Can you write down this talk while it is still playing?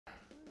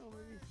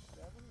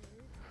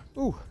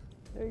Ooh.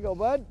 There you go,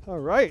 bud. All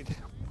right.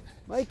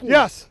 Mikey.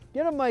 Yes.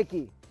 Get him,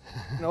 Mikey.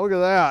 Now look at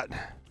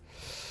that.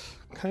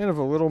 Kind of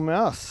a little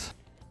mess.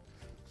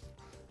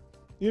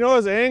 You know,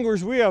 as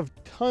anglers, we have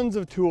tons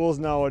of tools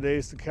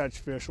nowadays to catch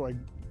fish, like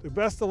the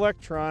best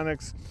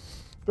electronics,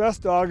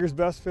 best augers,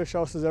 best fish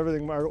houses,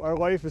 everything. Our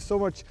life is so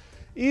much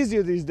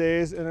easier these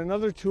days, and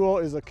another tool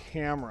is a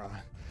camera.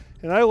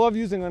 And I love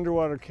using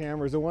underwater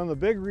cameras, and one of the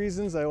big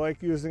reasons I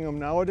like using them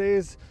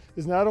nowadays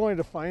is not only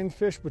to find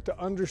fish, but to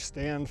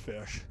understand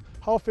fish,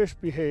 how fish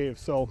behave.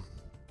 So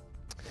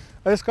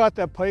I just caught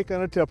that pike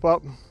on a tip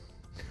up.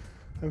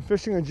 I'm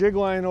fishing a jig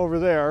line over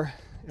there,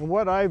 and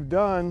what I've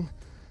done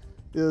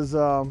is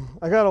I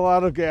got a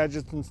lot of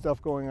gadgets and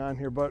stuff going on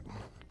here, but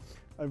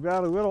I've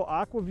got a little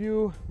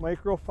Aqua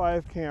Micro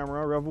 5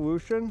 camera,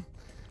 Revolution.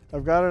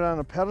 I've got it on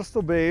a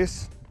pedestal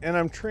base, and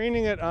I'm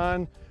training it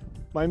on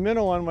my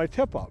minnow on my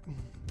tip up.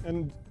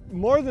 And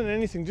more than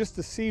anything, just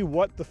to see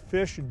what the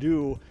fish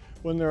do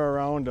when they're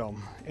around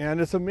them. And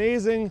it's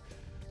amazing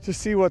to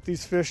see what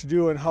these fish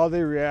do and how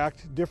they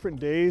react different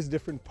days,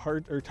 different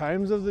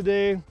times of the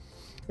day,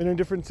 and in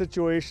different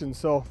situations.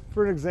 So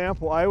for an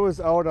example, I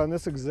was out on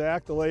this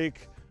exact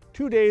lake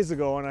 2 days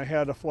ago and I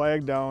had a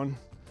flag down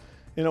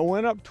and it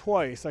went up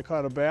twice. I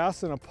caught a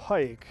bass and a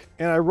pike,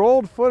 and I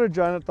rolled footage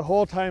on it the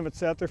whole time. It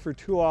sat there for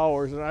 2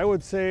 hours, and I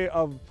would say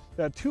of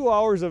that 2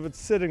 hours of it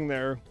sitting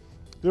there,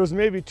 there was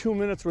maybe 2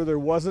 minutes where there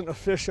wasn't a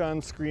fish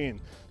on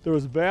screen. There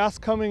was bass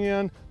coming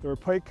in, there were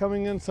pike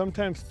coming in,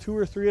 sometimes 2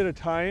 or 3 at a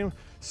time,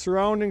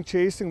 surrounding,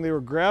 chasing. They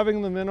were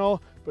grabbing the minnow,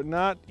 but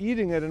not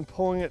eating it and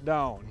pulling it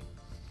down.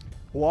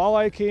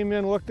 Walleye came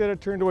in, looked at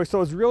it, turned away. So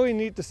it was really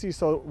neat to see.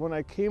 So when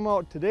I came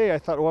out today, I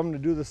thought, well, I'm gonna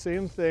do the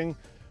same thing,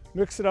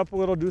 mix it up a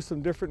little, do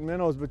some different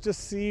minnows, but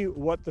just see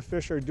what the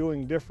fish are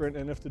doing different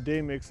and if the day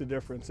makes a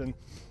difference. And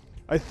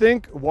I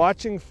think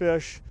watching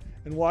fish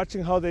and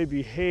watching how they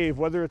behave,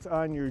 whether it's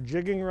on your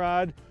jigging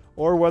rod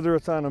or whether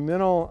it's on a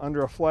minnow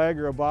under a flag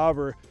or a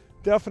bobber,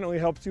 definitely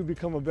helps you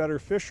become a better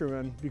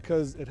fisherman,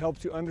 because it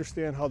helps you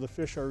understand how the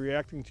fish are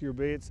reacting to your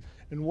baits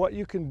and what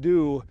you can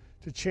do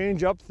to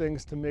change up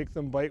things to make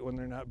them bite when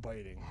they're not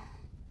biting.